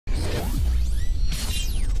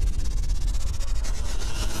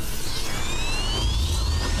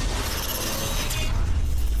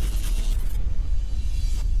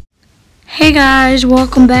Hey guys,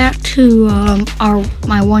 welcome back to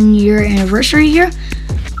my 1 year anniversary here.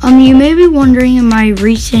 You may be wondering in my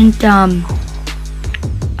recent how do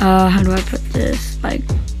I put this? Like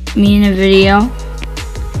me in a video.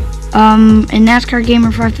 And NASCAR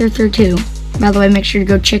Gamer 5332. By the way, make sure to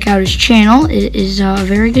go check out his channel. It is a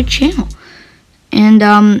very good channel.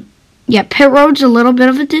 And yeah, pit road's a little bit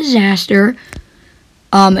of a disaster,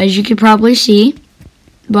 as you could probably see.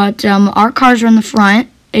 But our cars are in the front.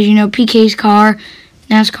 As you know, PK's car,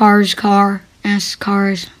 NASCAR's car, it's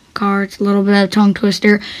a little bit of a tongue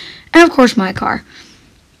twister, and of course my car.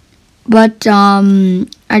 But I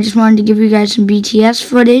just wanted to give you guys some BTS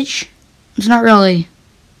footage. It's not really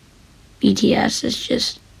BTS, it's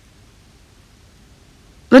just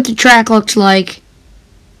what the track looks like.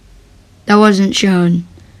 That wasn't shown.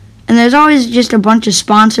 And there's always just a bunch of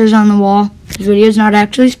sponsors on the wall. This video's not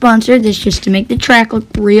actually sponsored, it's just to make the track look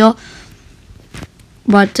real.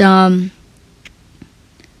 But,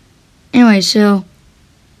 anyway, so,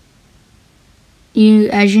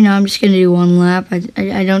 as you know, I'm just going to do one lap.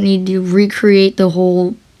 I don't need to recreate the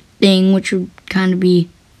whole thing, which would kind of be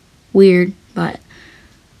weird, but,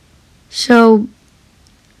 so,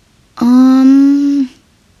 I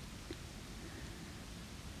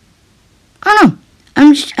don't know.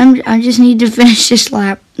 I just need to finish this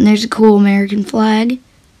lap. And there's a cool American flag.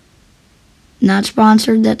 Not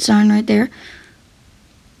sponsored, that sign right there.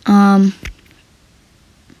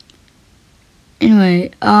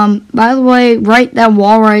 Anyway, by the way, that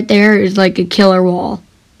wall right there is like a killer wall.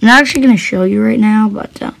 I'm not actually going to show you right now,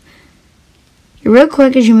 but, real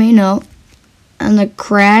quick, as you may know, on the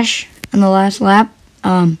crash on the last lap,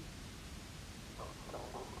 I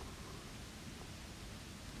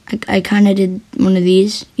kind of did one of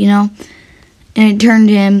these, you know, and it turned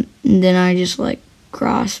him, and then I just, like,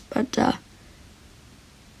 crossed, but,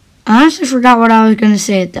 I honestly forgot what I was going to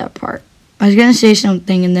say at that part. I was going to say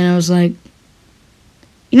something, and then I was like,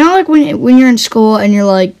 you know, like when you're in school and you're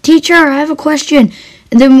like, teacher, I have a question.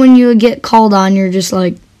 And then when you get called on, you're just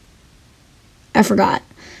like, I forgot.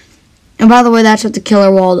 And by the way, that's what the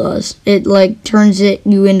killer wall does. It, like, turns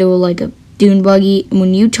you into, like, a dune buggy. And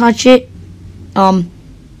when you touch it,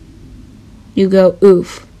 you go,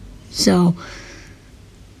 oof. So,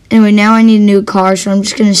 anyway, now I need a new car, so I'm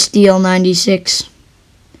just going to steal 96.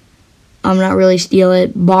 I'm not really steal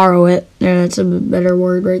it, borrow it. Yeah, that's a better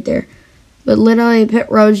word right there. But literally, pit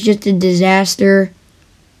road's just a disaster.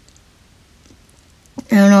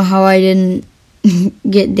 I don't know how I didn't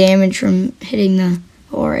get damage from hitting the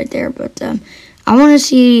hole right there. But I want to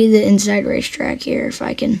see the inside racetrack here, if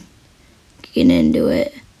I can get into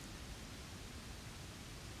it.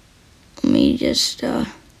 Let me just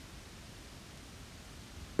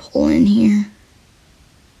pull in here.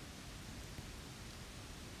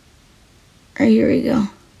 Alright, here we go.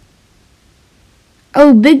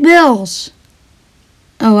 Oh, Big Bill's.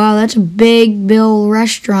 Oh, wow, that's a Big Bill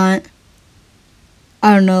restaurant.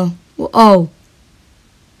 I don't know. Oh.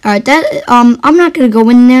 Alright, that, I'm not gonna go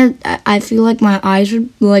in there. I feel like my eyes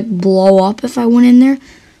would, like, blow up if I went in there.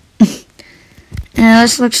 And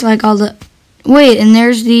this looks like all the... Wait, and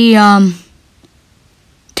there's the,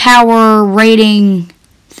 tower rating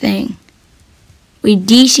thing. Wait,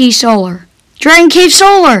 DC Solar. Dragon Cave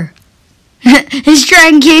Solar! It's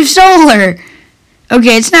Dragon Cave Solar!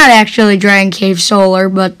 Okay, it's not actually Dragon Cave Solar,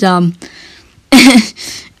 but,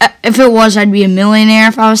 if it was, I'd be a millionaire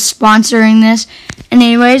if I was sponsoring this. And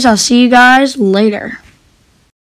anyways, I'll see you guys later.